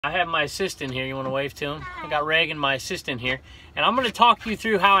I have my assistant here. You want to wave to him? I got Reagan, my assistant here. And I'm going to talk you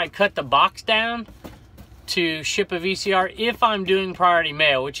through how I cut the box down to ship a VCR if I'm doing priority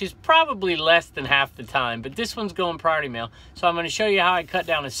mail, which is probably less than half the time. But this one's going priority mail. So I'm going to show you how I cut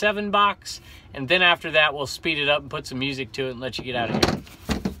down a 7 box. And then after that, we'll speed it up and put some music to it and let you get out of here.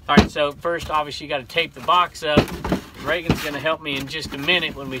 All right, so first, obviously, you got to tape the box up. Reagan's going to help me in just a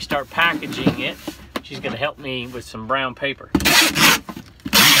minute when we start packaging it. She's going to help me with some brown paper.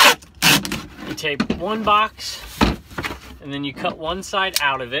 You tape one box, and then you cut one side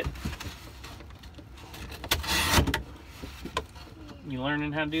out of it. You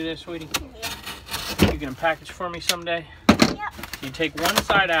learning how to do this, sweetie? Yeah. You gonna package for me someday? Yep. You take one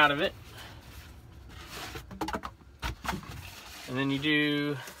side out of it, and then you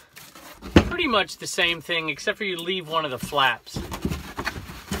do pretty much the same thing, except for you leave one of the flaps.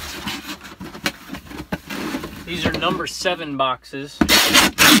 These are number 7 boxes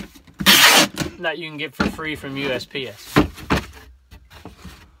that you can get for free from USPS.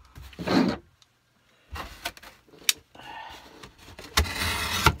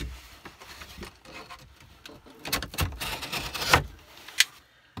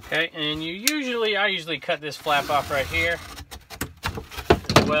 Okay, and I usually cut this flap off right here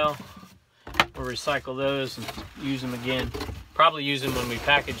as well. We'll recycle those and use them again. Probably use them when we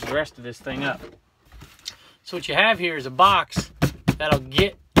package the rest of this thing up. So what you have here is a box that'll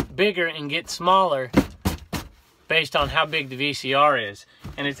get bigger and get smaller based on how big the VCR is.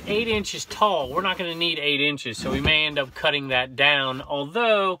 And it's 8 inches tall. We're not going to need 8 inches, so we may end up cutting that down.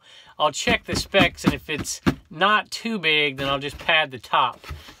 Although, I'll check the specs, and if it's not too big, then I'll just pad the top.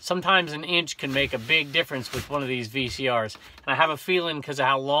 Sometimes an inch can make a big difference with one of these VCRs. And I have a feeling, because of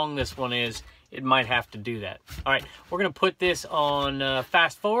how long this one is, it might have to do that. All right, we're going to put this on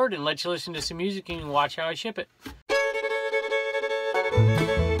fast forward and let you listen to some music and watch how I ship it.